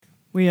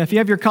If you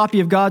have your copy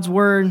of God's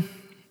Word,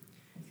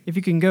 if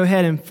you can go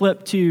ahead and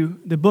flip to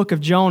the book of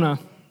Jonah,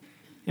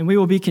 and we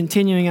will be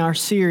continuing our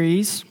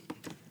series,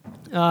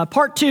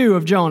 part 2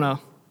 of Jonah.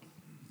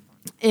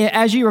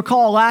 As you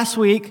recall, last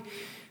week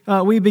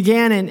we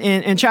began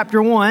in chapter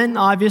 1,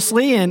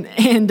 obviously,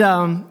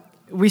 and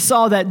we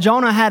saw that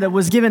Jonah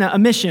was given a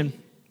mission.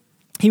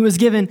 He was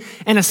given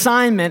an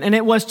assignment, and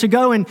it was to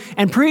go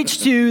and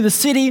preach to the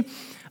city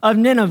of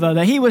Nineveh,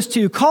 that he was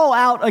to call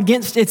out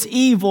against its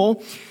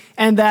evil,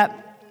 and that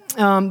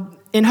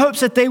in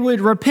hopes that they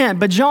would repent.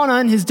 But Jonah,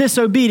 in his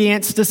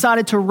disobedience,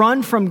 decided to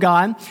run from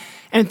God.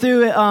 And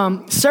through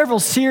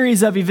several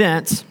series of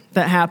events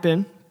that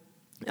happened,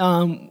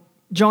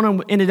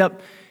 Jonah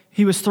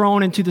he was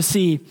thrown into the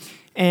sea,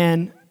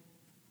 and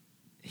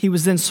he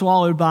was then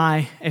swallowed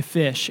by a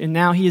fish. And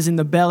now he is in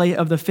the belly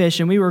of the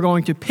fish. And we were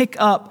going to pick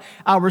up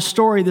our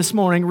story this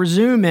morning,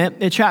 resume it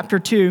in chapter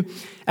 2,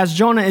 as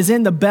Jonah is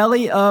in the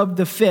belly of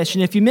the fish.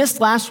 And if you missed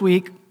last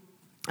week,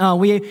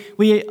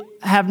 we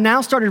have now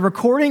started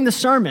recording the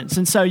sermons,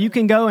 and so you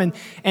can go and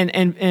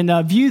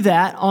view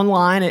that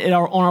online on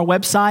our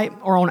website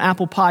or on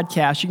Apple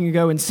Podcasts. You can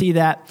go and see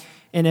that.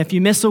 And if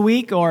you miss a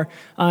week, or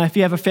if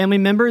you have a family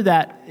member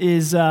that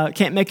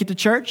can't make it to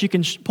church, you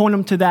can point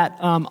them to that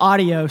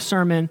audio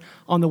sermon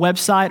on the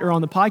website or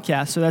on the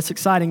podcast. So that's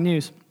exciting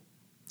news.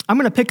 I'm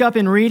going to pick up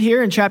and read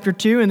here in chapter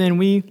 2, and then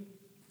we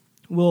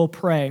will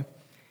pray.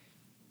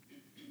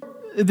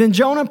 Then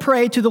Jonah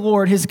prayed to the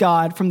Lord his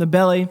God from the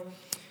belly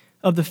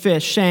of the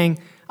fish, saying,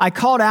 I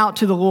called out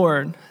to the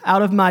Lord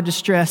out of my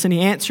distress, and he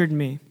answered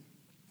me.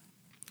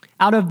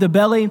 Out of the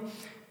belly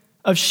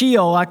of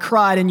Sheol I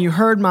cried, and you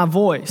heard my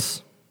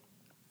voice.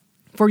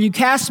 For you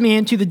cast me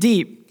into the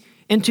deep,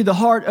 into the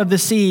heart of the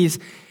seas,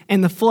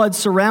 and the flood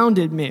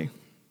surrounded me.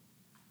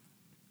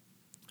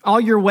 All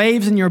your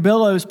waves and your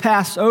billows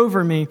passed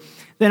over me.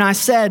 Then I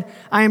said,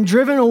 I am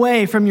driven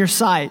away from your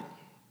sight,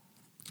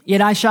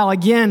 yet I shall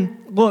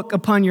again look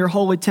upon your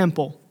holy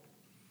temple.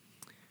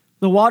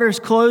 The waters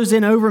closed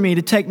in over me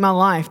to take my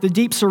life. The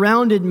deep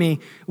surrounded me.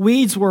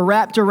 Weeds were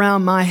wrapped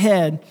around my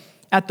head.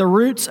 At the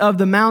roots of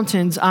the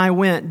mountains I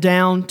went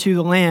down to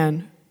the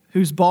land,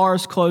 whose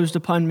bars closed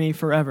upon me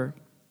forever.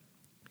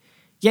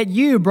 Yet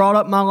you brought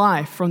up my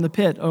life from the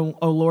pit, O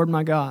Lord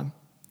my God.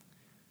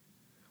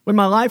 When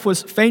my life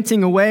was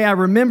fainting away, I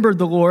remembered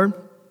the Lord,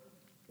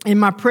 and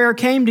my prayer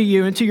came to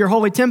you into your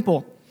holy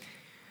temple.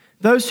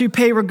 Those who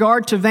pay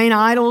regard to vain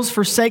idols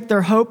forsake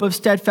their hope of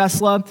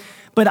steadfast love.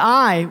 But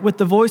I, with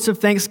the voice of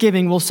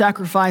thanksgiving, will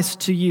sacrifice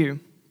to you.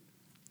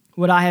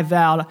 What I have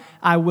vowed,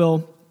 I will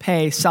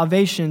pay.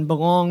 Salvation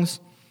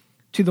belongs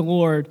to the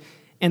Lord.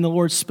 And the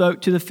Lord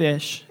spoke to the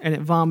fish, and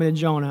it vomited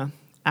Jonah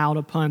out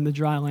upon the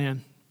dry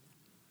land.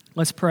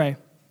 Let's pray.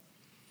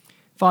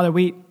 Father,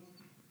 we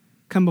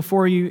come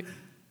before you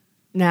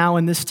now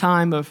in this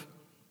time of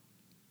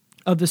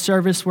the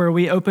service where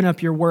we open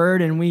up your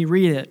word and we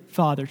read it,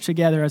 Father,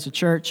 together as a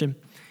church. And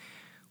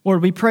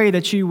Lord, we pray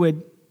that you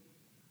would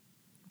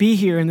be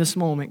here in this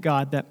moment,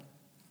 God, that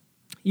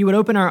you would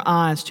open our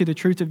eyes to the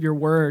truth of your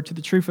word, to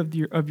the truth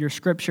of your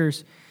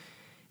scriptures,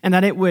 and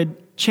that it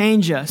would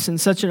change us in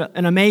such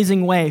an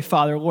amazing way,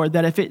 Father, Lord,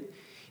 that if it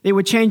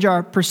would change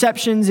our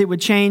perceptions, it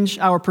would change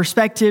our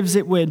perspectives,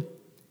 it would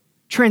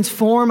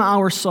transform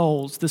our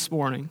souls this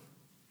morning.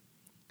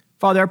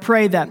 Father, I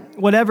pray that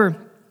whatever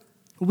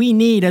we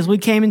need as we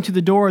came into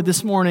the door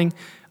this morning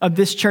of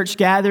this church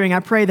gathering, I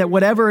pray that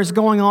whatever is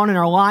going on in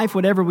our life,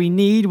 whatever we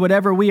need,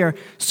 whatever we are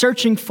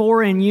searching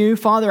for in you,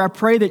 Father, I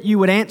pray that you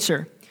would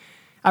answer.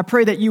 I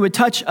pray that you would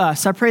touch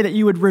us. I pray that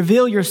you would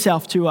reveal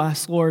yourself to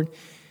us, Lord,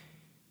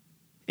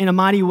 in a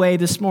mighty way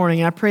this morning.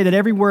 And I pray that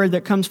every word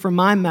that comes from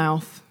my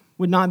mouth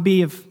would not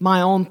be of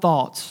my own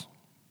thoughts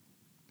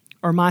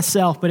or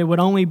myself, but it would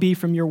only be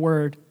from your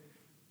word.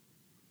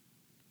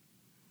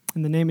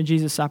 In the name of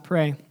Jesus, I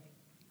pray.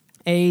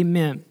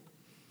 Amen.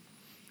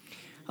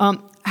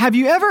 Have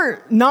you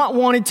ever not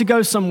wanted to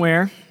go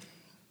somewhere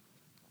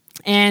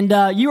and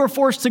you were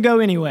forced to go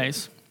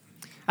anyways?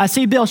 I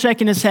see Bill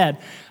shaking his head.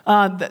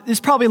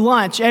 It's probably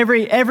lunch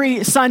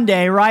every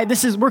Sunday, right?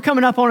 We're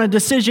coming up on a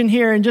decision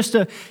here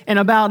in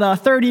about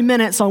 30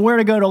 minutes on where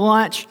to go to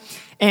lunch.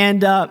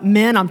 And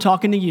men, I'm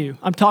talking to you.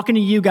 I'm talking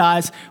to you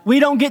guys. We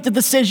don't get the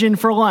decision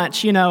for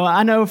lunch. You know,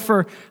 I know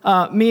for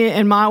me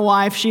and my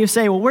wife, she would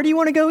say, well, where do you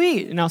want to go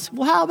eat? And I'll say,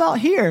 well, how about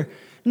here?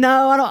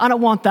 No, I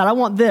don't want that. I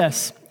want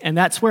this. And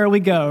that's where we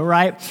go,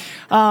 right?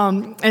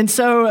 And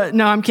so,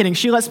 no, I'm kidding.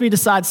 She lets me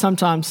decide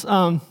sometimes.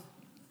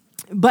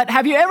 But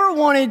have you ever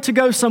wanted to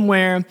go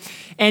somewhere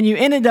and you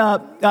ended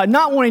up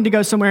not wanting to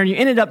go somewhere and you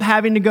ended up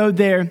having to go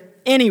there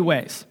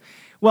anyways?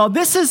 Well,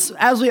 this is,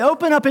 as we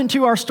open up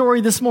into our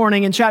story this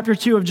morning in chapter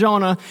 2 of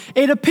Jonah,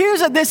 it appears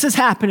that this is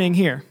happening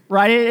here,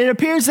 right? It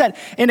appears that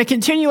in a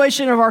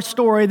continuation of our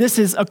story, this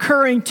is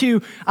occurring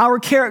to our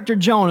character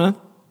Jonah.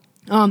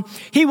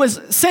 He was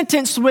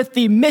sentenced with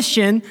the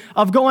mission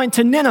of going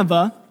to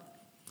Nineveh,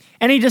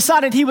 and he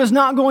decided he was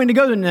not going to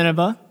go to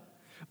Nineveh,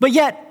 but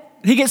yet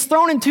he gets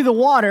thrown into the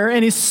water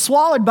and he's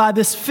swallowed by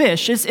this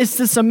fish. It's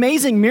this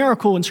amazing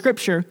miracle in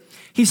Scripture.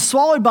 He's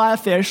swallowed by a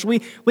fish. We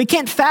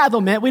can't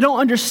fathom it. We don't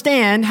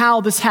understand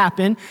how this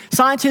happened.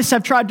 Scientists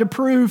have tried to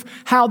prove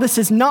how this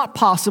is not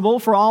possible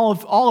for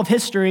all of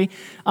history.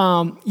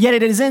 Yet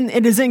it is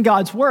in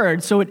God's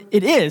word. So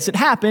it is. It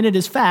happened. It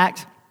is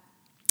fact.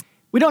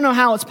 We don't know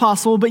how it's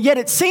possible, but yet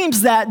it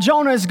seems that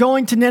Jonah is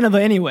going to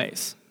Nineveh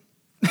anyways.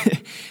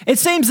 It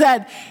seems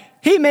that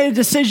he made a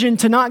decision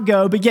to not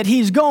go, but yet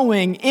he's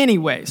going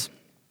anyways.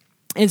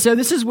 And so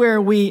this is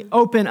where we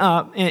open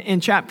up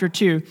in chapter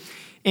 2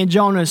 in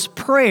Jonah's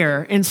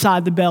prayer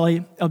inside the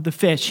belly of the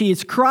fish. He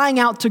is crying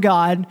out to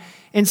God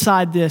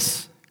inside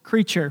this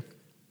creature.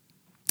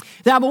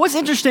 Now, but what's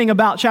interesting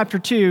about chapter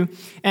 2,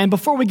 and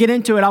before we get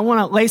into it, I want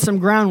to lay some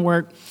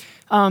groundwork.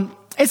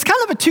 It's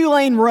kind of a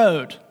two-lane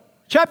road.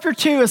 Chapter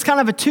 2 is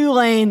kind of a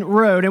two-lane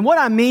road. And what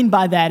I mean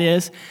by that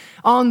is,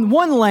 on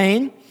one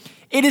lane,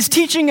 it is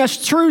teaching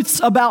us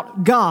truths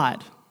about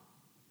God.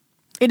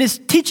 It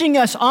is teaching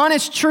us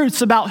honest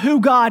truths about who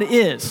God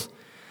is,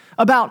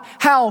 about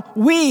how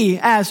we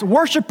as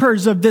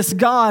worshipers of this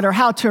God are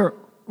how to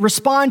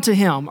respond to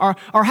him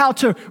or how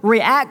to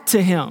react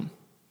to him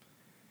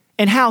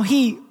and how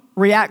he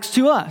reacts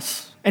to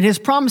us and his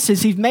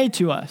promises he's made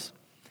to us.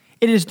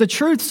 It is the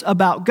truths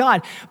about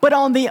God. But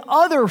on the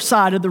other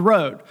side of the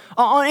road,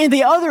 in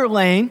the other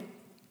lane,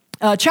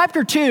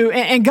 chapter 2,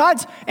 and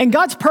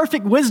God's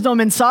perfect wisdom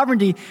and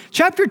sovereignty,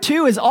 chapter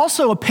 2 is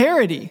also a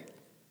parody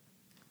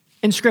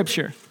in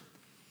Scripture.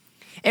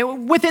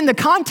 And within the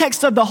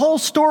context of the whole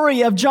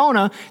story of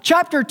Jonah,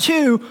 chapter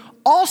 2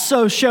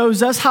 also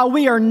shows us how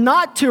we are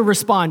not to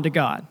respond to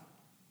God,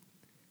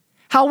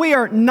 how we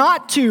are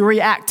not to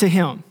react to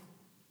him.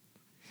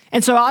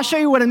 And so I'll show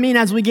you what I mean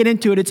as we get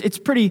into it. It's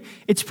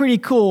pretty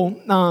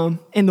cool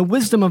in the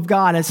wisdom of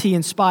God as he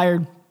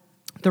inspired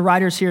the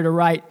writers here to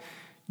write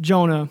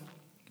Jonah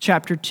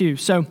chapter 2.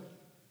 So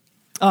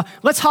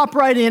let's hop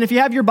right in. If you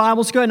have your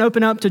Bibles, go ahead and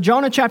open up to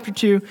Jonah chapter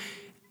 2.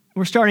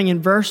 We're starting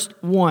in verse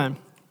 1.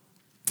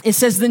 It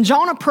says, "Then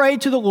Jonah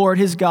prayed to the Lord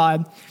his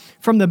God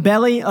from the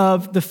belly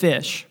of the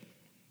fish,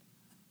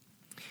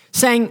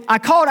 saying, I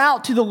called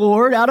out to the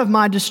Lord out of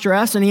my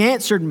distress, and he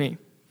answered me.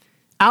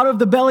 Out of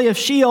the belly of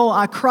Sheol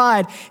I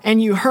cried,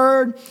 and you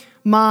heard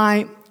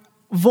my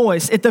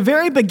voice." At the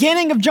very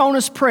beginning of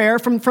Jonah's prayer,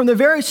 from the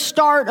very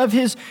start of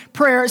his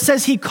prayer, it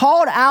says he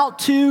called out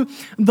to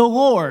the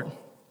Lord.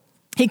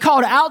 He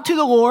called out to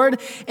the Lord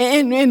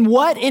in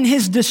what? In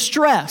his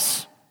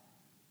distress.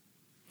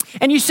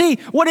 And you see,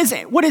 what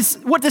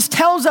this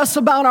tells us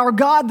about our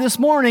God this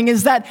morning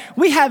is that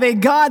we have a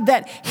God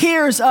that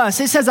hears us.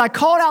 It says, I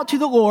called out to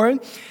the Lord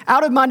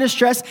out of my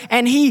distress,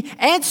 and he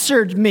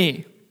answered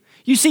me.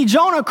 You see,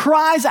 Jonah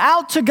cries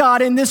out to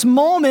God in this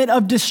moment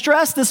of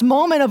distress, this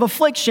moment of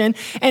affliction.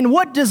 And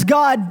what does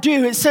God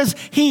do? It says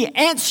he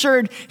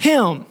answered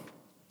him.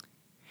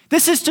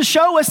 This is to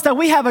show us that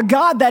we have a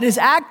God that is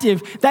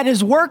active, that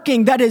is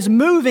working, that is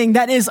moving,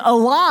 that is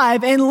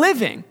alive and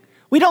living.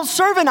 We don't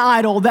serve an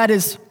idol that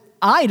is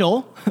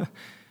idle.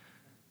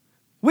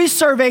 We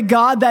serve a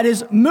God that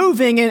is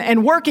moving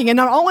and working. And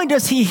not only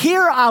does he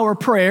hear our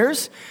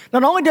prayers,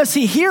 not only does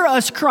he hear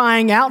us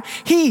crying out,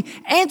 he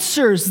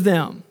answers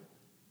them.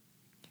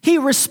 He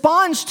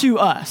responds to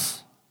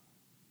us.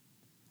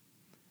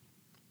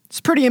 It's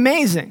pretty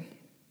amazing.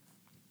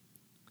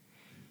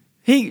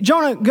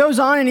 Jonah goes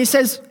on and he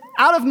says,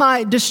 out of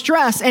my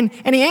distress, and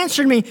he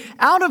answered me,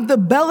 out of the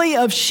belly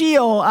of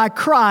Sheol I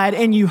cried,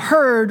 and you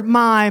heard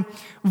my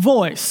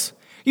voice.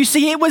 You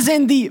see, it was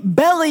in the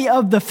belly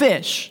of the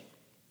fish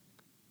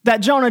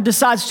that Jonah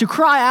decides to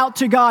cry out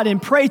to God and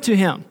pray to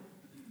him.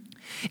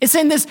 It's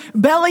in this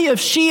belly of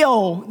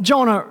Sheol,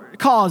 Jonah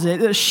calls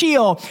it,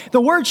 Sheol.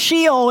 The word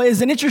Sheol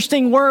is an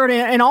interesting word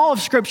in all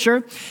of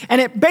Scripture, and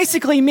it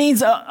basically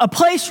means a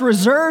place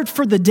reserved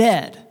for the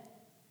dead.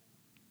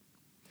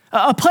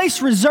 A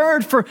place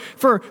reserved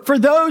for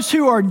those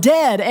who are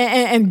dead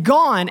and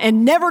gone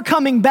and never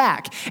coming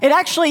back. It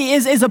actually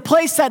is a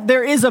place that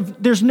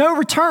there's no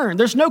return.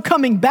 There's no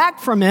coming back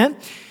from it.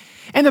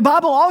 And the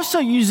Bible also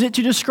uses it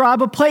to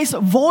describe a place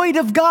void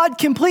of God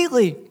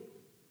completely,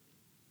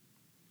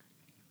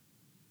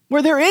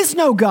 where there is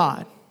no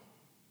God.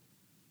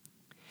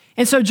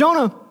 And so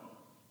Jonah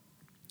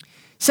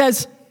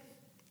says,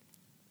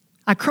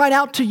 I cried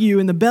out to you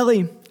in the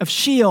belly of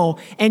Sheol,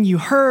 and you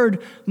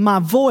heard my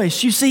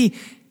voice. You see,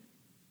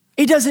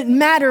 it doesn't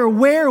matter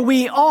where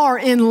we are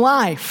in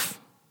life.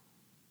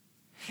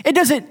 It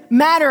doesn't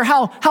matter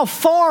how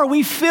far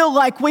we feel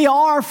like we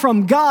are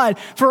from God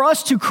for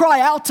us to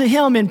cry out to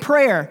him in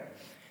prayer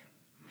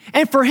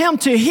and for him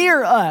to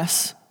hear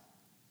us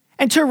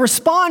and to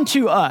respond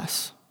to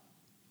us.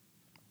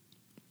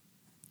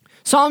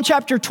 Psalm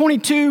chapter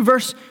 22,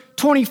 verse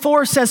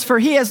 24 says, for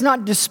he has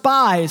not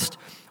despised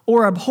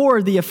or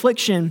abhorred the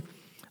affliction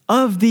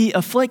of the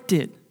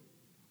afflicted.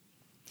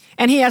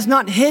 And he has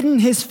not hidden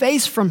his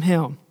face from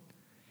him,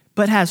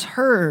 but has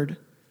heard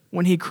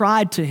when he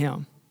cried to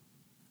him.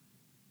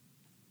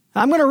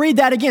 I'm going to read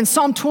that again.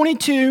 Psalm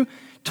 22,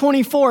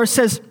 24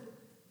 says,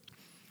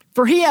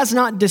 for he has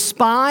not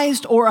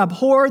despised or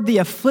abhorred the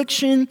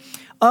affliction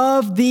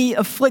of the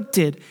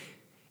afflicted.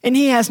 And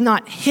he has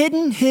not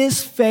hidden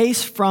his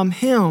face from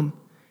him,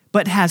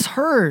 but has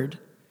heard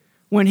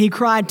when he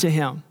cried to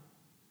him.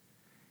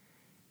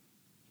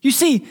 You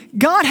see,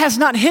 God has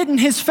not hidden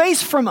his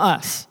face from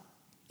us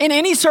in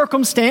any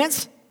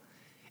circumstance,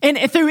 and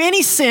through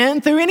any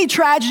sin, through any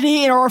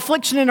tragedy or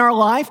affliction in our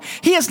life.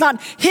 He has not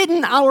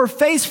hidden our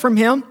face from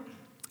him.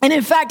 And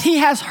in fact, he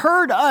has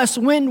heard us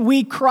when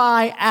we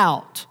cry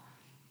out.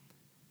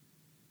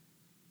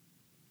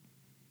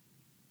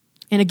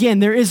 And again,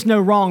 there is no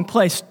wrong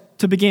place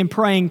to begin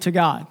praying to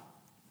God.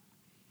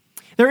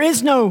 There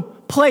is no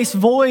place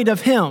void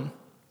of him.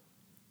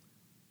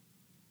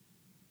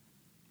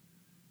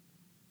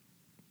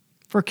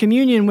 For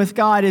communion with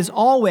God is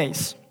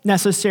always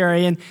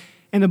necessary, and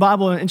the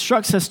Bible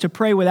instructs us to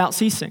pray without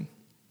ceasing.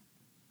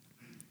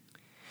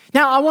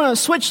 Now, I want to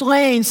switch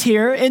lanes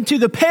here into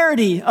the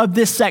parody of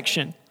this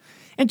section.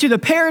 And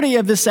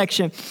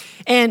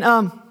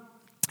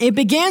it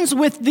begins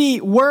with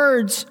the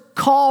words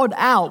called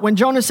out. When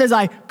Jonah says,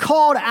 I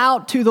called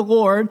out to the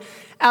Lord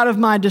out of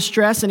my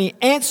distress, and he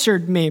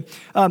answered me.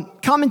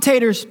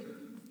 Commentators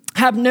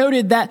have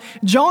noted that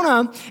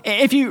Jonah,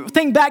 if you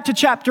think back to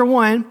chapter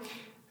 1,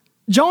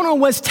 Jonah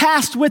was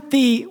tasked with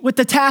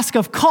the task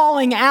of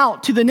calling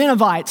out to the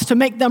Ninevites to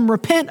make them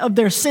repent of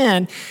their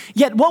sin.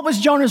 Yet what was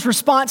Jonah's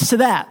response to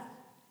that?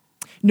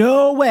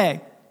 No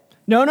way.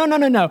 No.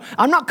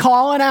 I'm not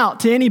calling out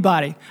to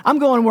anybody. I'm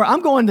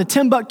going to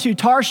Timbuktu,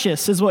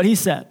 Tarshish is what he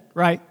said,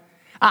 right?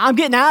 I'm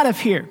getting out of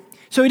here.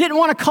 So he didn't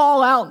want to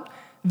call out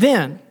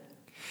then.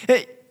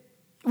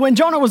 When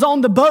Jonah was on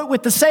the boat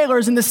with the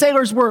sailors and the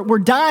sailors were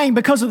dying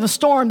because of the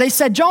storm, they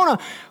said, Jonah,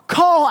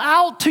 call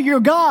out to your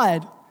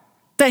God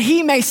that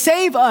he may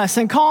save us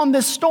and calm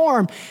this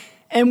storm.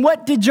 And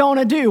what did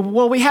Jonah do?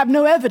 Well, we have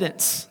no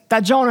evidence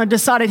that Jonah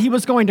decided he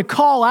was going to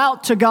call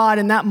out to God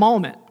in that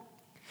moment.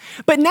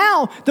 But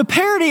now the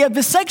parody of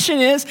this section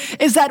is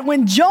that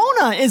when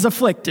Jonah is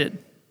afflicted,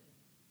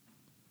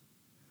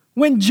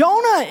 when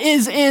Jonah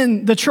is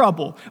in the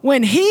trouble,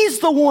 when he's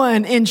the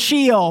one in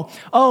Sheol,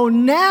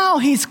 now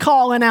he's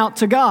calling out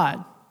to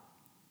God.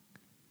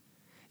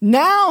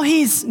 Now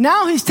he's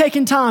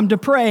taking time to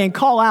pray and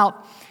call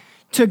out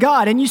to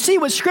God. And you see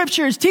what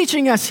Scripture is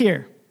teaching us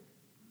here.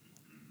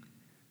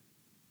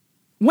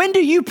 When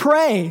do you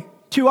pray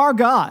to our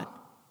God?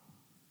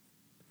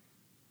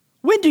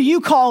 When do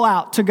you call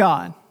out to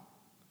God?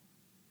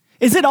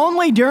 Is it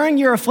only during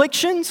your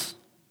afflictions?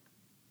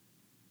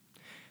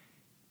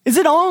 Is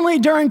it only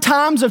during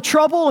times of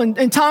trouble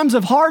and times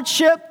of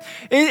hardship?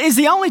 Is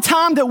the only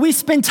time that we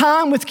spend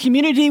time with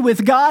community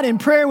with God and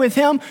prayer with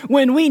him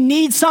when we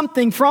need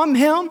something from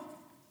him?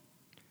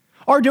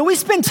 Or do we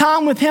spend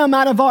time with him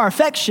out of our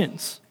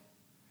affections?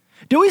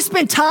 Do we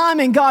spend time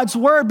in God's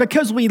word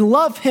because we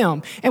love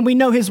him and we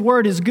know his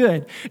word is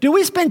good? Do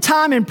we spend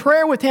time in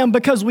prayer with him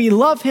because we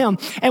love him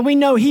and we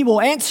know he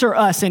will answer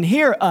us and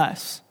hear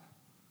us?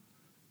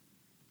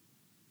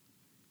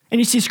 And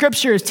you see,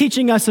 Scripture is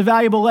teaching us a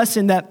valuable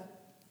lesson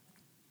that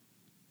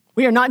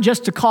we are not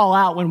just to call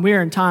out when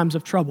we're in times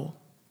of trouble,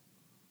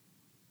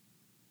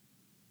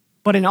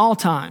 but in all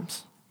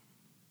times.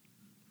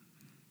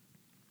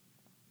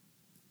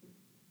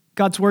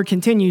 God's word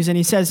continues, and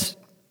he says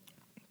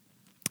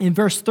in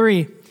verse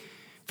 3,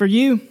 For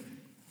you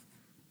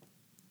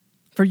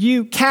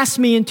cast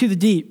me into the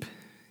deep,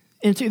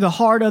 into the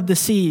heart of the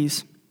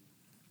seas,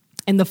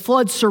 and the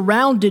flood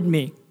surrounded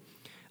me.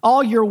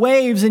 All your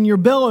waves and your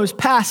billows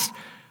passed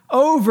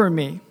over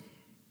me.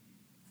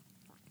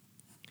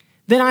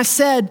 Then I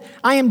said,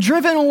 I am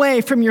driven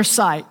away from your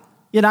sight,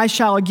 yet I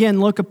shall again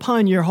look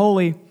upon your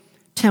holy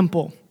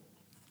temple.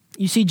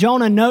 You see,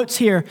 Jonah notes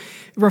here,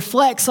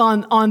 reflects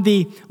on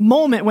the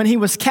moment when he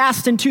was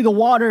cast into the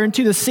water,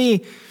 into the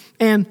sea.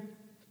 And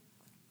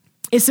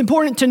it's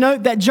important to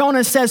note that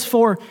Jonah says,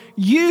 for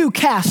you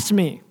cast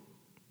me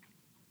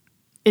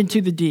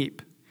into the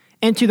deep,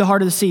 into the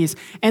heart of the seas.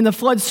 And the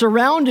flood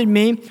surrounded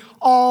me,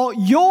 all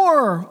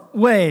your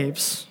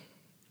waves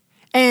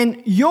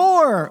and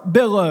your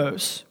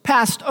billows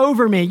passed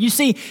over me. You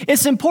see,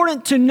 it's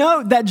important to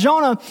note that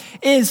Jonah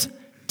is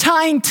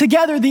tying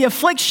together the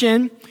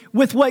affliction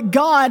with what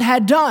God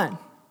had done.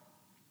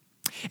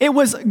 It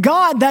was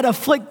God that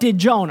afflicted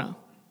Jonah.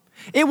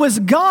 It was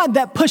God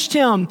that pushed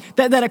him,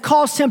 that it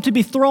caused him to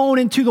be thrown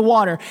into the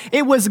water.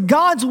 It was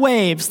God's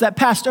waves that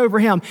passed over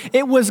him.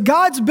 It was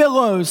God's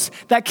billows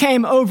that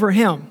came over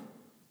him.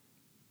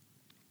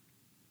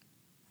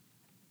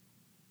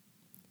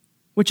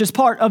 Which is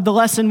part of the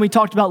lesson we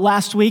talked about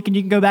last week, and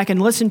you can go back and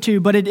listen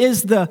to, but it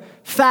is the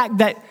fact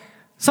that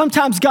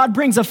sometimes God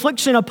brings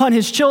affliction upon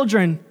his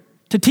children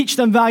to teach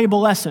them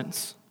valuable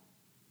lessons.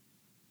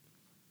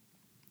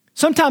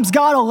 Sometimes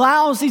God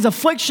allows these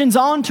afflictions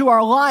onto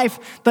our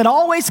life that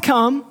always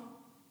come,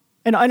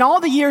 and in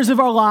all the years of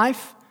our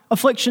life,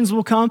 afflictions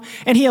will come,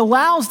 and he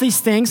allows these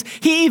things.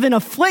 He even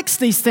afflicts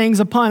these things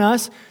upon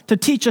us to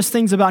teach us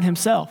things about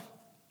himself.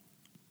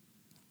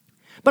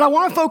 But I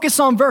want to focus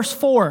on verse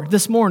 4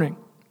 this morning.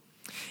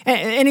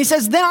 And he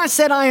says, Then I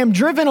said, I am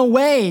driven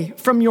away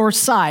from your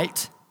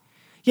sight,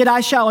 Yet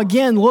I shall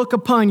again look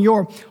upon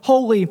your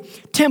holy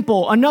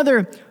temple.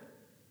 Another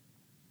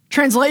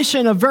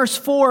translation of verse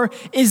 4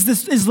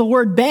 is the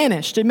word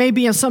banished. It may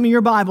be in some of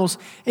your Bibles.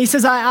 He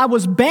says, I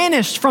was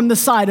banished from the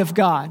sight of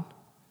God,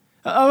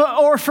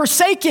 or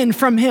forsaken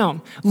from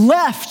him,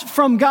 left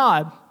from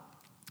God.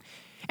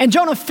 And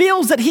Jonah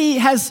feels that he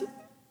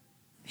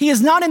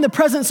is not in the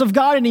presence of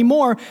God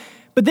anymore.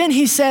 But then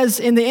he says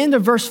in the end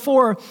of verse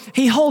 4,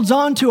 he holds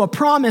on to a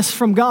promise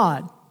from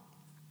God.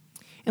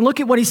 And look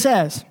at what he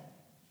says.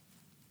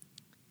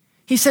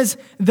 He says,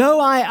 though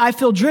I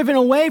feel driven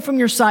away from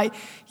your sight,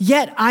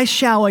 yet I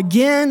shall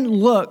again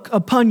look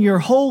upon your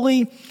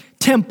holy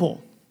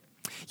temple.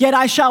 Yet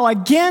I shall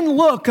again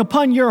look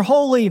upon your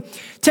holy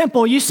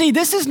temple. You see,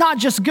 this is not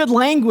just good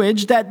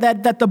language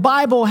that the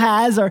Bible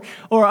has or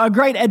a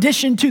great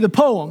addition to the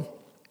poem.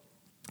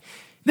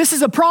 This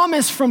is a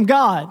promise from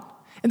God.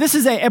 And this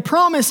is a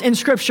promise in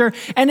Scripture.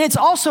 And it's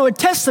also a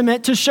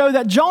testament to show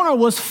that Jonah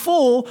was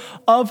full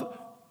of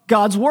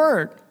God's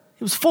word.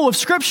 He was full of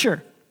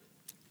Scripture.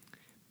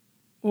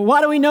 Well,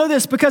 why do we know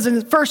this? Because in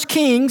 1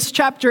 Kings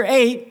chapter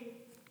 8,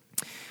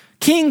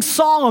 King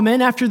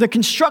Solomon, after the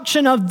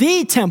construction of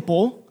the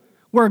temple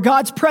where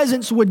God's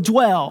presence would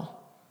dwell,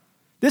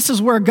 this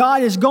is where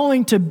God is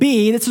going to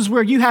be. This is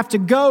where you have to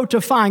go to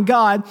find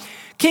God.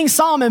 King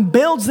Solomon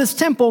builds this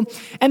temple,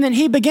 and then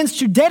he begins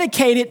to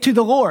dedicate it to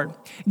the Lord,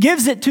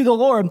 gives it to the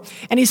Lord.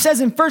 And he says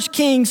in 1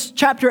 Kings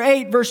chapter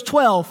 8, verse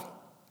 12,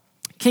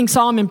 King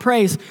Solomon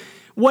prays,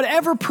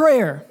 whatever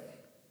prayer,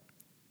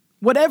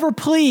 whatever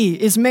plea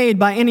is made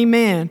by any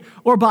man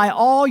or by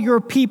all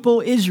your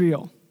people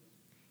Israel,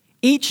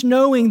 each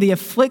knowing the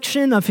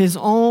affliction of his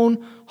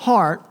own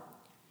heart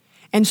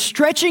and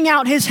stretching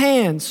out his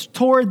hands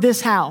toward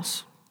this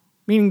house,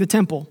 meaning the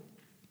temple,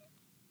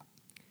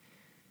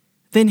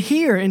 then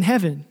hear in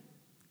heaven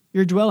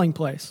your dwelling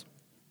place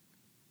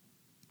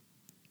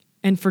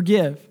and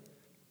forgive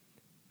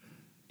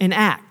and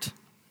act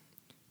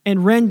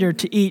and render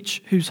to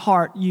each whose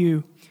heart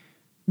you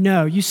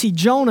know. You see,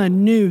 Jonah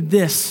knew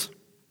this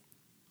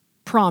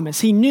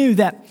promise. He knew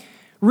that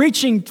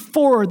reaching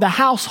for the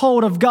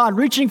household of God,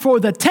 reaching for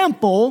the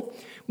temple,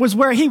 was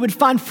where he would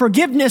find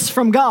forgiveness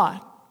from God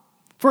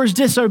for his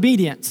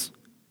disobedience.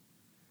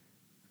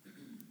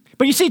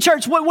 But you see,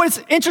 church, what's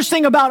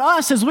interesting about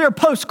us is we are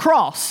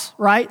post-cross,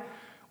 right?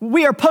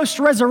 We are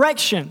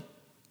post-resurrection.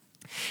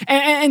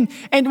 And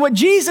what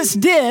Jesus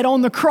did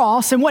on the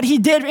cross and what he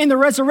did in the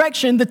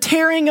resurrection, the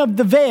tearing of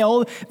the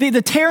veil,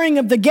 the tearing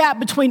of the gap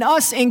between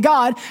us and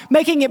God,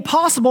 making it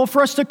possible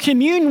for us to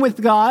commune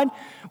with God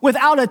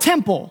without a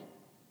temple.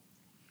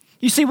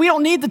 You see, we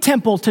don't need the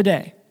temple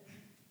today.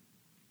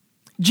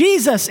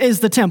 Jesus is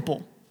the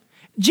temple.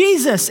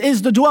 Jesus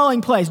is the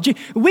dwelling place.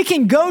 We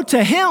can go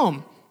to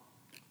him.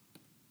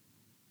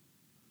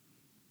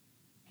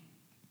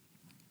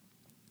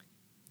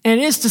 And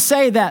it is to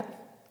say that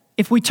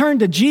if we turn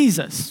to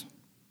Jesus,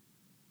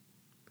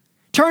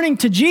 turning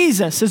to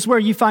Jesus is where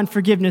you find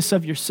forgiveness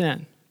of your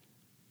sin.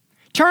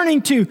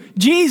 Turning to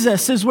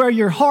Jesus is where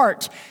your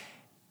heart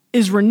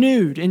is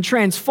renewed and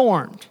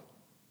transformed.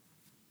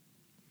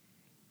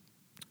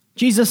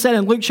 Jesus said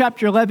in Luke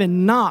chapter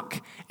 11,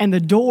 knock and the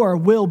door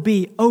will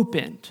be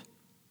opened.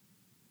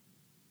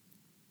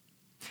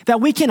 That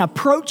we can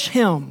approach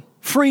him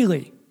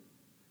freely.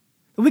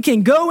 That we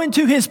can go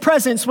into his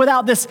presence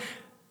without this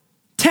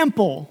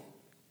temple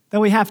that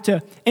we have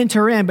to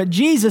enter in. But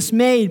Jesus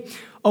made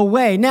a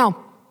way.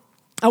 Now,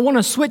 I want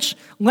to switch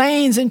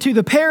lanes into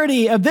the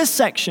parody of this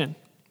section.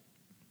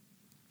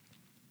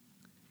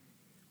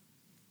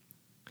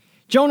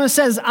 Jonah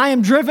says, I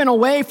am driven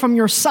away from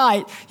your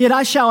sight, yet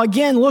I shall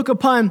again look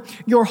upon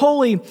your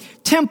holy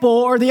temple.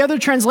 Or the other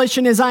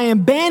translation is, I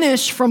am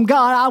banished from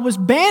God. I was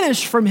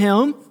banished from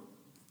him.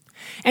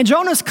 And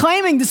Jonah's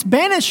claiming this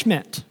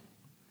banishment.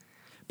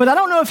 But I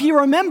don't know if you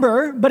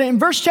remember, but in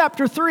verse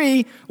chapter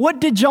 3,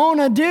 what did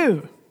Jonah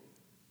do?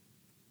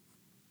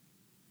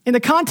 In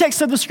the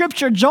context of the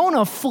scripture,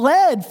 Jonah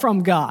fled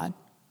from God.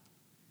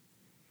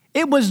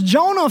 It was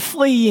Jonah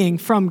fleeing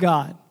from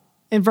God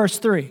in verse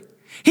 3.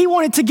 He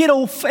wanted to get,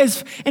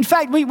 in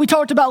fact, we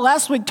talked about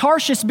last week,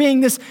 Tarshish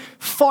being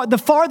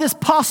the farthest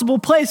possible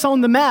place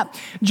on the map.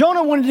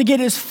 Jonah wanted to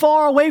get as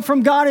far away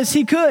from God as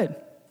he could.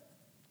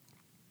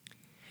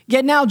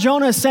 Yet now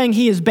Jonah is saying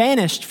he is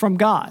banished from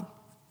God.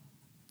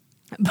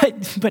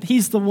 But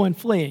he's the one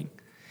fleeing.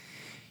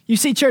 You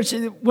see, church,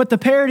 what the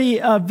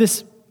parody of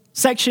this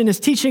section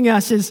is teaching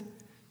us is,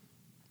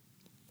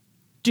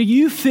 do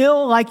you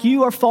feel like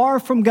you are far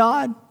from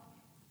God?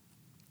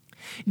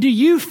 Do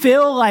you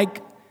feel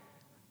like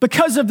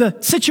because of the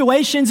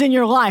situations in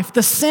your life,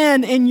 the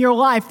sin in your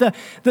life,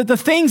 the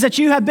things that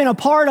you have been a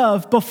part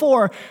of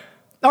before,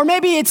 or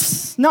maybe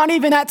it's not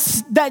even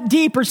that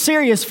deep or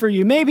serious for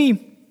you.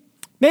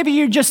 Maybe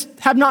you just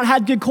have not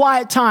had good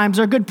quiet times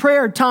or good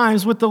prayer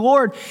times with the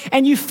Lord,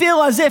 and you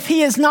feel as if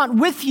he is not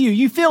with you.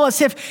 You feel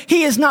as if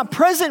he is not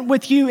present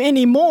with you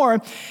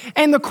anymore.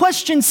 And the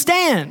question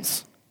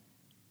stands,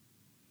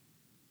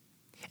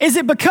 is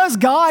it because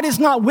God is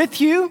not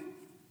with you?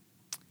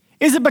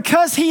 Is it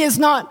because he is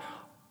not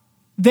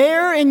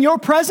there in your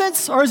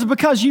presence, or is it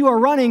because you are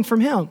running from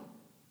him?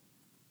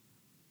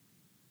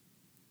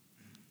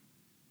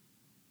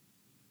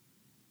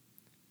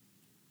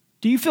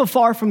 Do you feel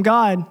far from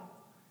God,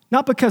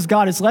 not because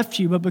God has left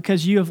you, but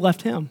because you have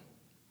left him?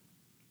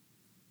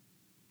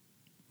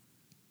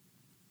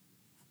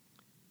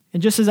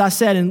 And just as I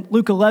said in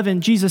Luke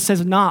 11, Jesus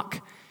says,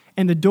 knock,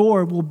 and the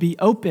door will be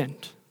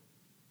opened.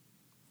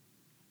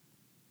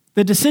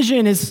 The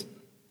decision is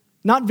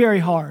not very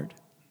hard.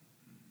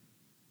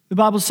 The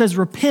Bible says,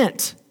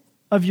 repent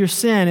of your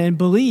sin and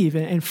believe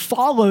and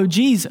follow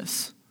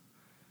Jesus,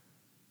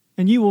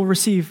 and you will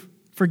receive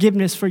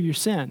forgiveness for your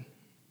sin.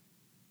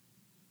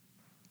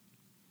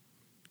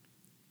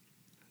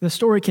 The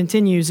story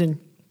continues in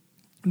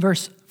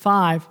verse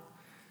 5.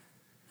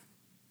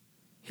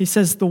 He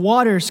says, the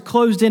waters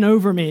closed in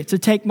over me to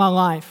take my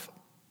life.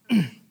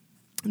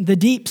 The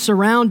deep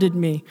surrounded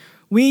me.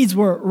 Weeds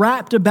were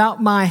wrapped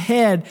about my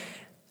head.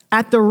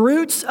 At the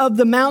roots of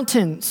the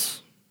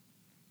mountains,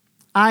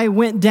 I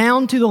went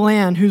down to the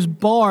land whose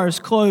bars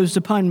closed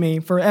upon me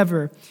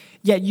forever.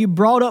 Yet you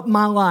brought up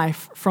my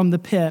life from the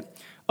pit,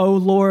 O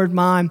Lord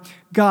my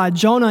God.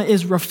 Jonah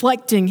is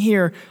reflecting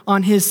here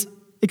on his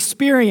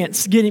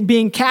experience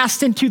being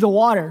cast into the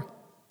water.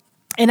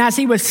 And as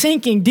he was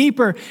sinking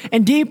deeper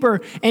and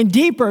deeper and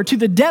deeper to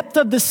the depth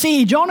of the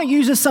sea, Jonah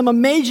uses some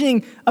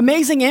amazing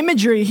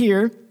imagery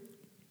here.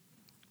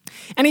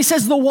 And he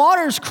says, the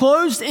waters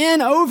closed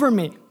in over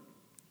me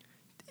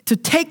to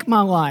take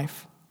my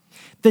life.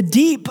 The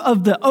deep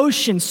of the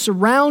ocean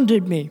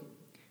surrounded me.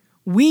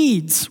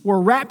 Weeds were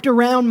wrapped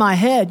around my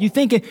head. You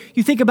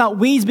think about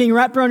weeds being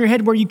wrapped around your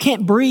head where you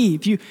can't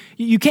breathe.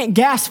 You can't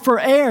gasp for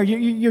air.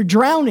 You're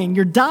drowning.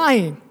 You're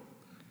dying.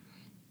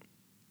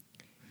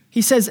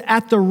 He says,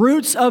 at the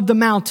roots of the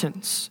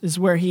mountains is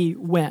where he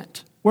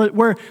went,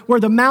 where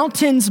the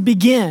mountains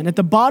begin, at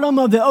the bottom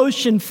of the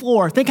ocean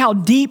floor. Think how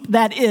deep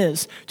that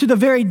is. To the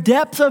very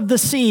depth of the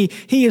sea,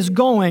 he is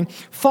going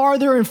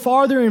farther and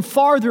farther and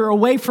farther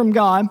away from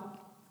God.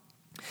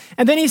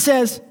 And then he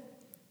says,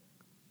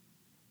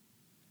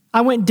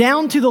 I went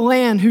down to the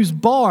land whose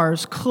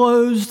bars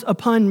closed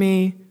upon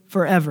me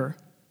forever.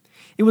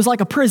 It was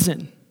like a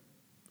prison.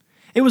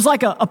 It was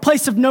like a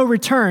place of no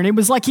return. It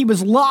was like he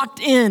was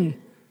locked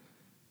in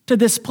to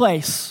this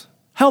place,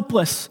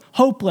 helpless,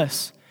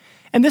 hopeless.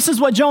 And this is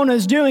what Jonah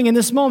is doing in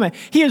this moment.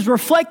 He is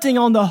reflecting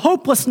on the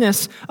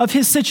hopelessness of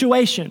his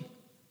situation.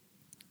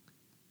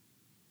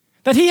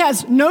 That he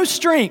has no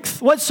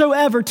strength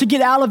whatsoever to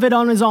get out of it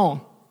on his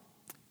own.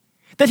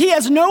 That he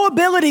has no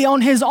ability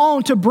on his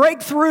own to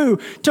break through,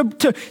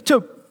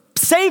 to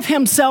save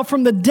himself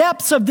from the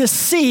depths of this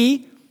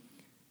sea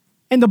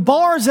and the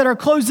bars that are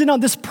closed in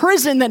on this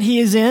prison that he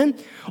is in,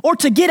 or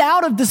to get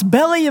out of this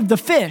belly of the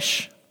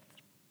fish.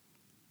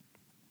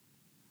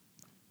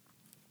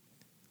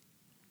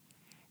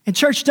 And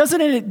church,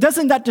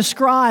 doesn't that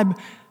describe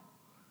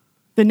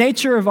the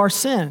nature of our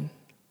sin?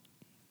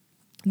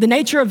 The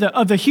nature of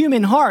the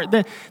human heart,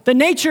 the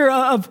nature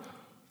of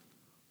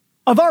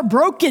our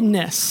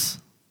brokenness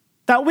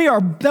that we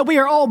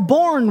are all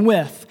born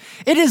with.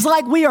 It is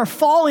like we are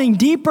falling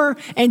deeper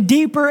and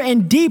deeper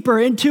and deeper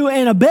into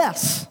an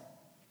abyss,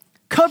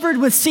 covered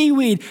with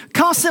seaweed,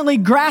 constantly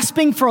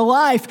grasping for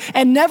life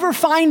and never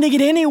finding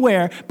it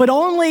anywhere, but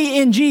only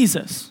in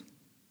Jesus.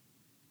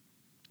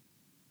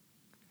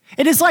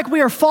 It is like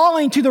we are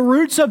falling to the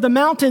roots of the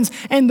mountains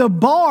and the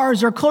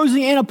bars are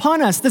closing in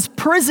upon us, this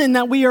prison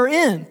that we are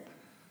in.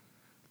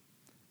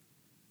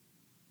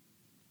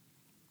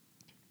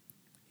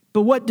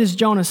 But what does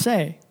Jonah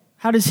say?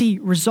 How does he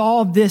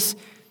resolve this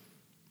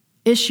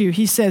issue?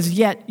 He says,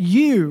 yet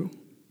you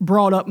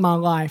brought up my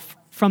life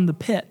from the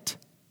pit,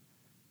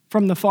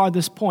 from the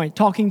farthest point,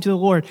 talking to the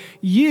Lord.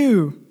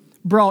 You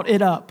brought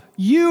it up.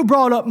 You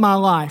brought up my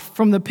life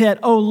from the pit,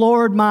 O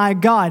Lord my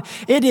God.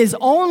 It is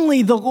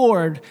only the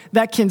Lord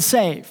that can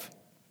save.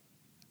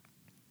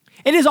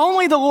 It is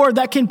only the Lord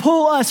that can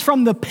pull us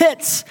from the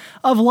pits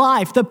of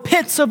life, the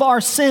pits of our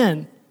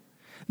sin,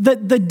 the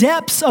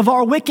depths of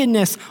our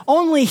wickedness.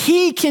 Only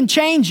He can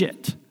change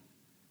it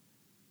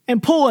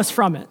and pull us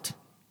from it.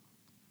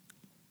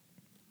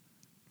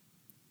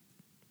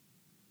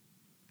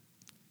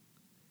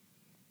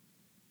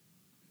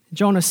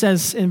 Jonah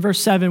says in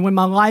verse 7, when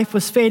my life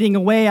was fading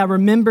away, I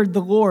remembered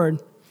the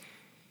Lord,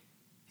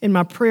 and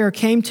my prayer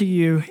came to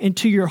you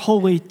into your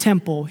holy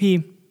temple.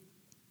 He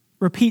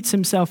repeats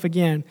himself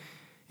again,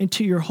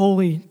 into your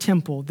holy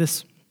temple,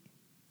 this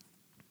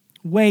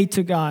way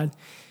to God.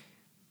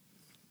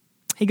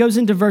 He goes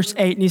into verse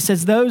 8 and he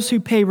says, those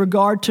who pay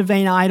regard to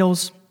vain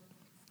idols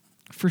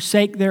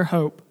forsake their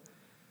hope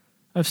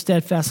of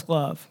steadfast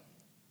love.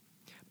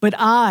 But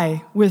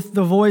I, with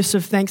the voice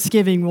of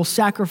thanksgiving, will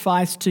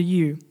sacrifice to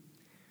you.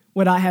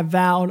 What I have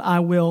vowed,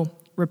 I will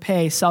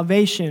repay.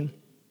 Salvation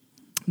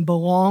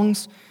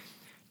belongs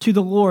to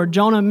the Lord.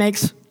 Jonah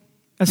makes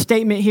a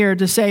statement here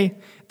to say,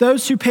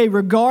 those who pay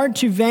regard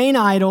to vain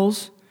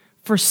idols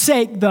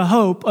forsake the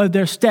hope of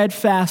their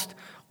steadfast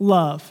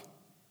love.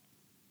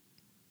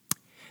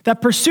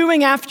 That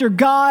pursuing after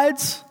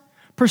gods,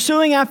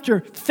 pursuing after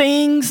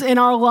things in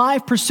our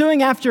life,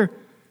 pursuing after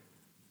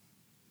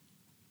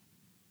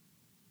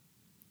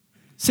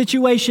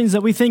situations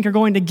that we think are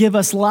going to give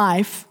us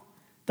life,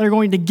 that are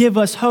going to give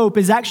us hope,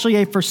 is actually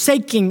a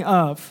forsaking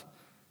of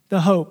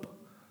the hope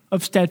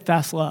of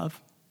steadfast love.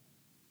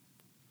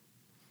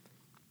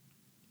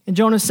 And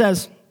Jonah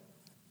says,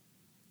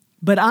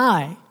 "But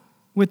I,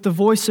 with the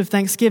voice of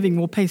thanksgiving,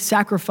 will pay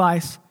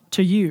sacrifice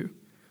to you.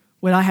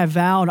 What I have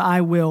vowed,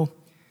 I will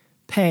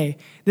pay."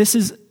 This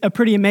is a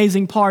pretty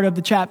amazing part of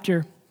the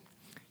chapter,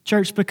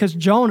 church, because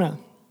Jonah,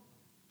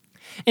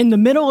 in the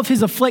middle of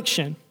his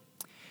affliction,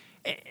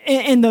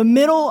 in the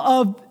middle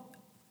of,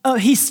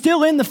 he's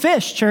still in the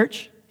fish,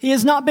 church. He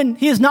has not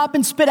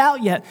been spit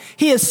out yet.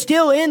 He is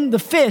still in the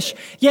fish.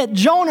 Yet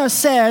Jonah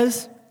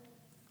says,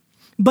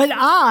 "But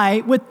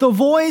I, with the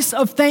voice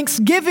of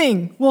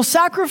thanksgiving, will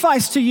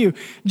sacrifice to you."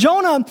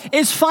 Jonah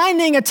is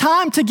finding a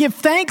time to give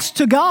thanks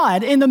to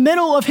God in the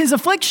middle of his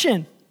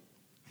affliction.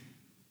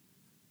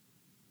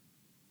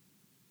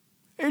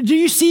 Do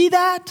you see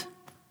that?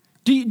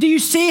 Do you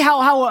see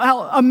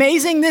how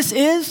amazing this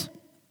is?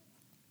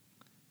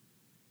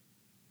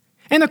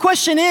 And the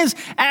question is,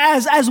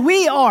 as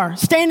we are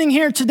standing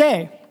here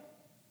today,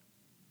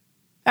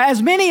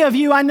 as many of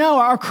you I know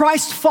are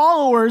Christ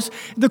followers,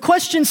 the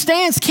question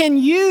stands, can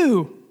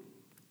you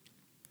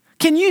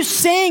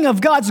sing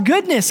of God's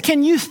goodness?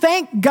 Can you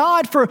thank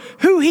God for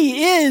who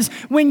He is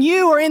when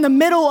you are in the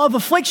middle of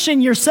affliction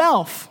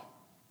yourself?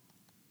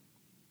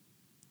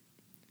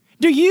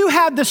 Do you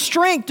have the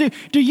strength?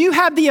 Do you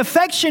have the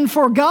affection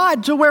for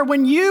God to where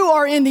when you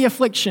are in the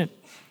affliction,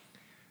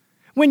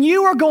 when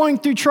you are going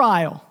through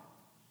trial,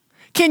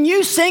 can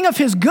you sing of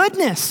His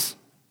goodness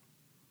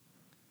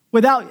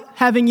without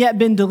having yet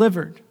been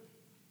delivered?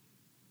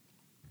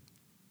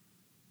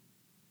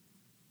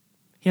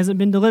 He hasn't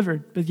been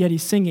delivered, but yet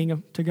he's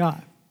singing to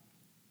God.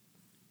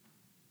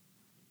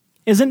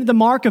 Isn't it the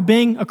mark of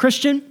being a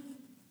Christian?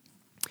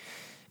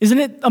 Isn't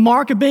it a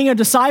mark of being a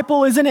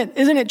disciple? Isn't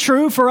it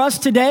true for us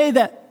today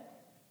that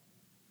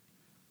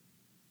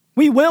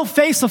we will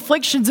face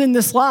afflictions in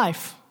this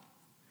life?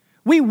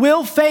 We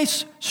will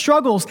face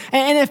struggles.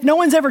 And if no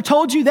one's ever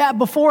told you that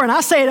before, and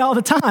I say it all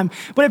the time,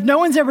 but if no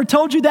one's ever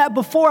told you that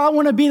before, I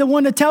want to be the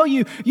one to tell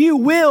you, you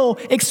will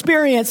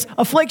experience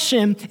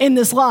affliction in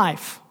this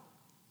life.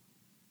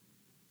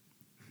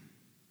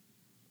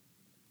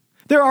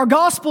 There are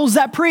gospels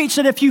that preach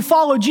that if you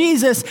follow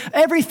Jesus,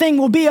 everything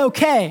will be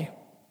okay.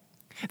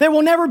 There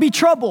will never be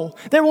trouble.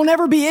 There will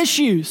never be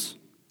issues.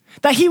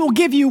 That He will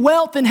give you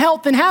wealth and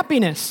health and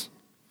happiness.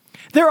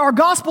 There are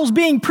gospels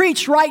being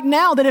preached right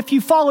now that if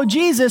you follow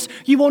Jesus,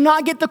 you will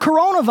not get the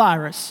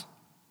coronavirus.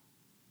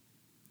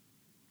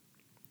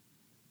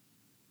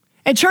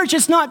 And church,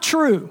 it's not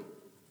true.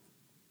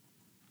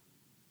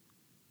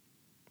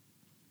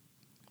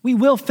 We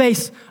will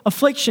face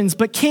afflictions,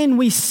 but can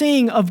we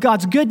sing of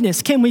God's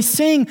goodness? Can we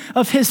sing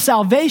of His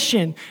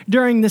salvation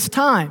during this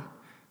time?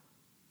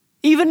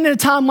 Even in a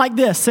time like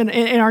this,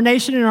 in our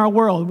nation and our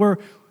world, where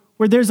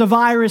there's a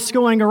virus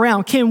going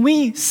around, can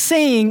we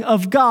sing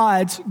of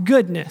God's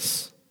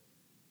goodness?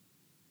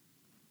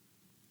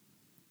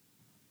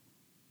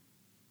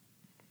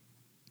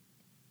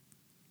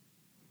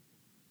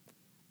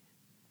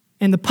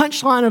 And the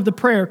punchline of the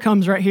prayer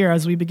comes right here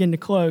as we begin to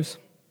close.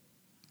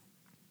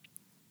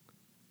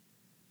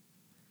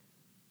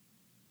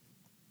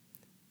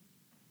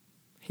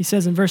 He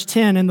says in verse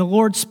 10, and the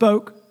Lord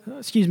spoke,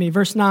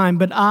 verse 9,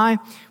 but I,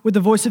 with the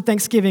voice of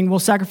thanksgiving, will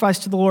sacrifice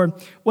to the Lord.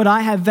 What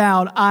I have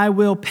vowed, I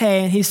will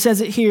pay. And he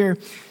says it here,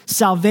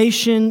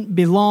 salvation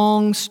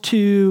belongs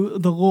to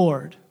the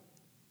Lord.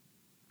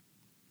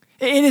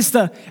 It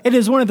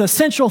is one of the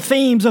central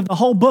themes of the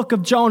whole book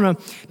of Jonah,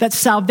 that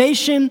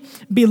salvation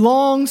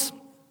belongs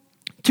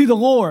to the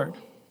Lord.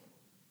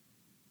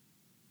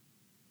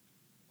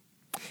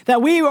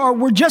 That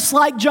we're just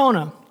like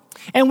Jonah,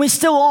 and we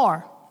still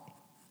are.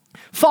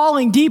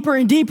 Falling deeper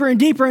and deeper and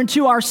deeper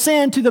into our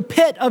sin, to the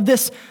pit of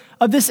this,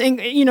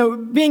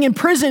 being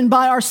imprisoned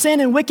by our sin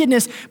and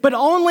wickedness. But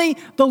only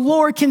the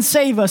Lord can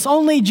save us.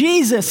 Only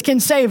Jesus can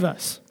save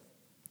us.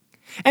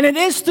 And it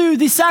is through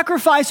the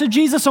sacrifice of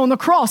Jesus on the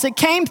cross. It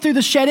came through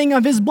the shedding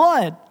of His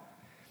blood.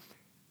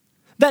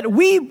 That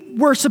we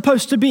were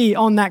supposed to be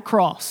on that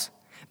cross.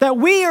 That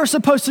we are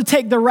supposed to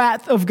take the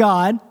wrath of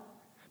God,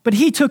 but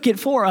He took it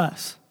for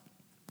us.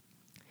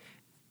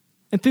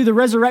 And through the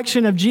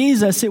resurrection of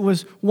Jesus, it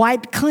was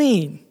wiped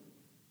clean.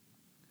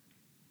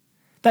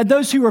 That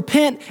those who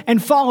repent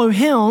and follow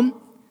Him,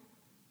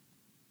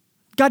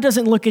 God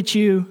doesn't look at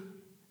you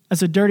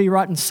as a dirty,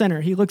 rotten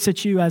sinner. He looks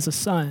at you as a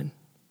son,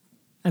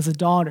 as a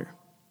daughter,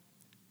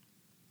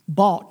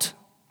 bought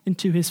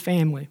into His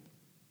family.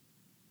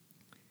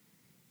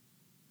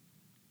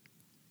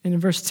 And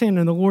in verse 10,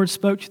 and the Lord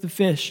spoke to the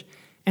fish,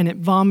 and it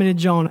vomited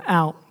Jonah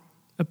out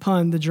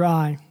upon the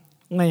dry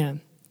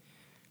land.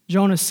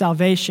 Jonah's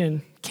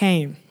salvation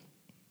came.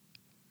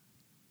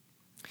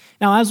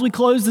 Now, as we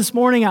close this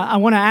morning, I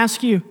want to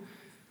ask you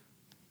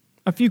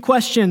a few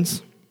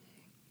questions.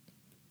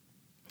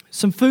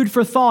 Some food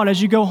for thought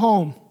as you go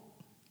home.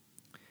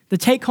 the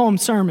take-home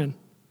sermon.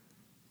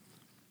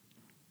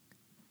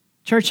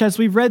 Church, as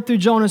we've read through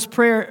Jonah's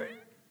prayer,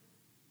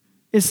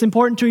 it's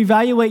important to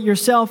evaluate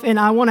yourself, and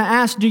I want to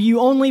ask, do you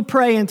only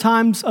pray in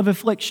times of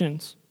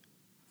afflictions?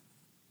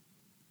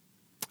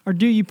 Or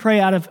do you pray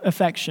out of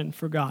affection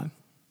for God?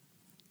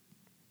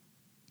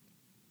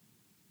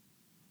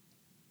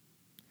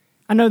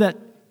 I know that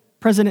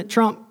President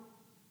Trump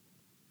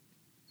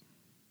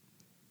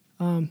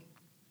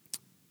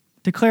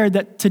declared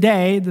that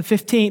today, the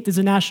 15th, is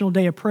a national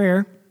day of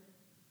prayer.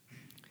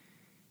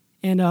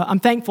 And I'm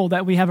thankful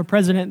that we have a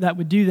president that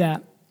would do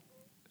that.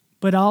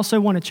 But I also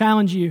want to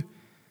challenge you.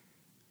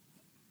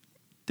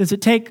 Does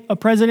it take a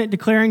president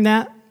declaring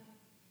that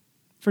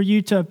for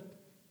you to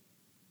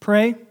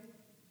pray?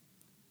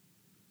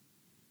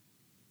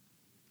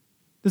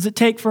 Does it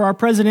take for our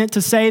president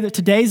to say that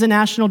today's a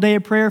national day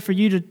of prayer for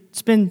you to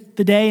spend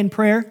the day in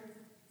prayer?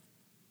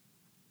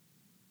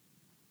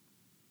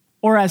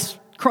 Or as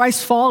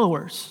Christ's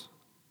followers,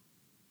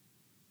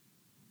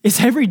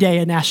 is every day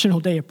a national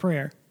day of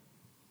prayer?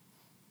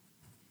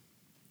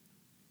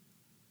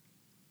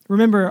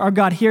 Remember, our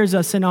God hears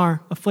us in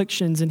our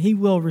afflictions, and He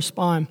will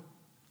respond.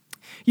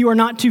 You are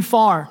not too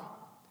far.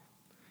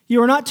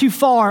 You are not too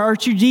far or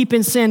too deep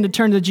in sin to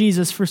turn to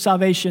Jesus for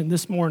salvation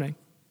this morning.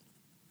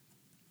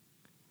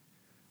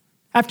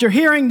 After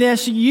hearing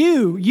this,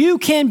 you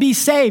can be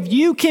saved.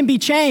 You can be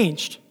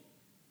changed.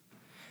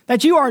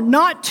 That you are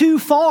not too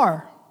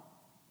far.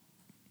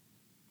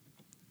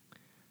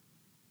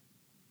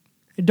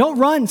 Don't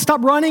run.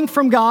 Stop running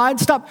from God.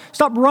 Stop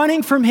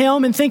running from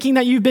Him and thinking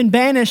that you've been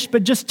banished,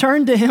 but just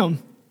turn to Him.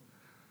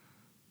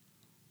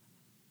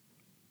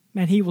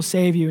 Man, He will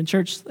save you. And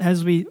church,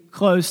 as we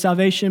close,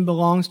 salvation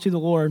belongs to the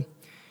Lord.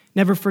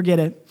 Never forget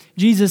it.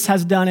 Jesus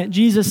has done it.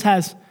 Jesus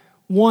has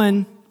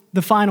won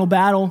the final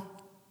battle.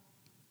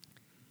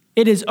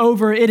 It is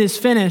over. It is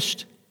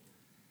finished.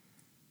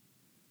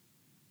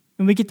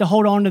 And we get to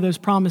hold on to those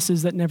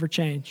promises that never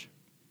change.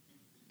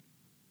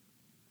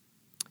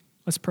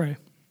 Let's pray.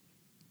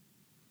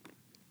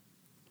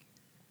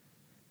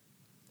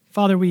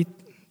 Father, we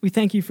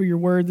thank you for your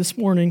word this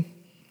morning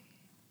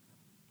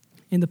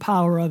and the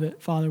power of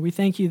it, Father. We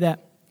thank you that,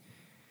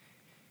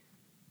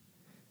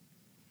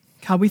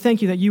 God, we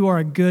thank you that you are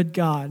a good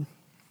God,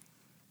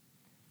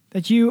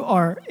 that you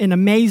are an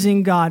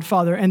amazing God,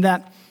 Father, and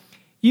that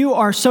you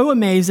are so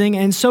amazing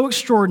and so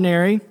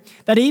extraordinary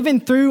that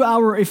even through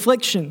our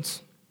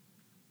afflictions,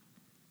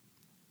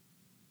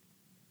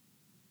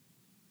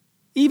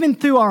 even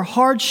through our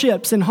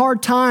hardships and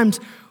hard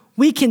times,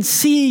 we can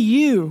see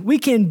you. We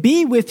can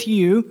be with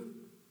you.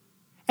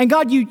 And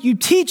God, you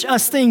teach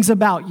us things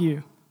about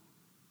you.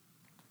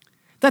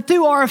 That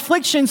through our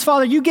afflictions,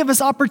 Father, you give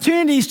us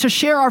opportunities to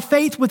share our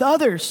faith with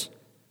others.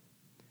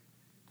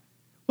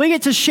 We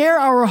get to share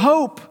our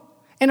hope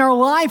and our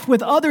life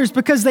with others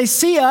because they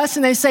see us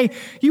and they say,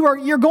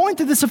 you're going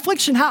through this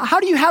affliction. How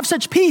do you have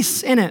such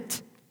peace in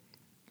it?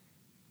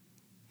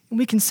 And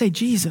we can say,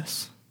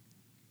 Jesus.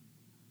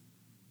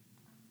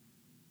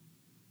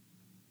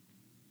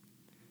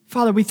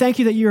 Father, we thank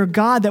you that you're a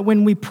God that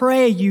when we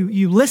pray,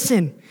 you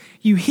listen,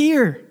 you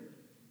hear,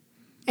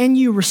 and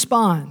you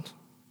respond.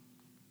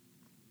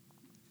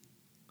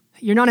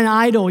 You're not an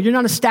idol. You're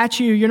not a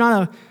statue. You're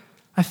not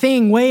a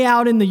thing way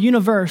out in the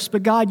universe.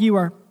 But God, you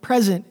are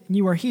present and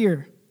you are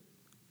here.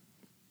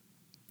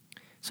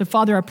 So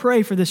Father, I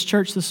pray for this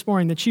church this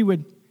morning that you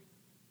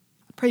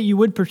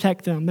would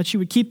protect them, that you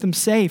would keep them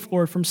safe,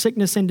 Lord, from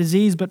sickness and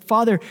disease. But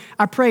Father,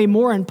 I pray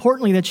more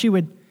importantly that you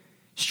would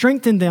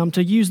strengthen them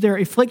to use their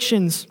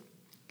afflictions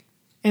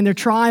and their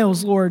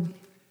trials, Lord,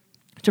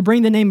 to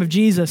bring the name of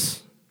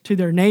Jesus to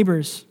their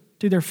neighbors,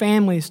 to their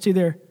families, to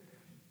their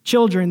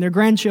children, their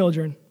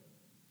grandchildren,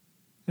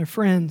 their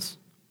friends.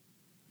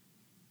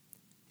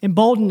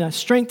 Embolden us,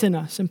 strengthen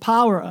us,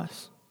 empower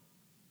us.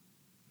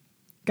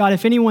 God,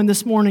 if anyone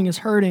this morning is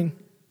hurting,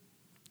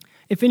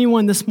 if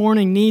anyone this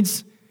morning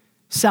needs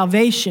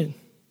salvation,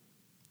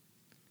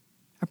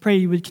 I pray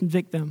you would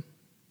convict them.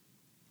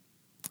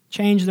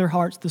 Change their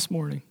hearts this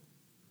morning.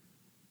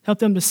 Help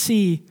them to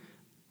see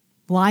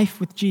life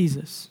with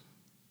Jesus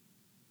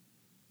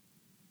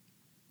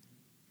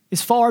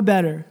is far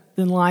better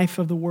than life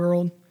of the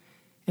world,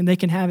 and they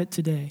can have it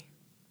today.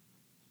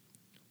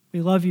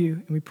 We love you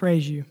and we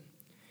praise you. In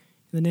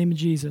the name of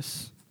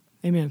Jesus,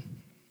 amen.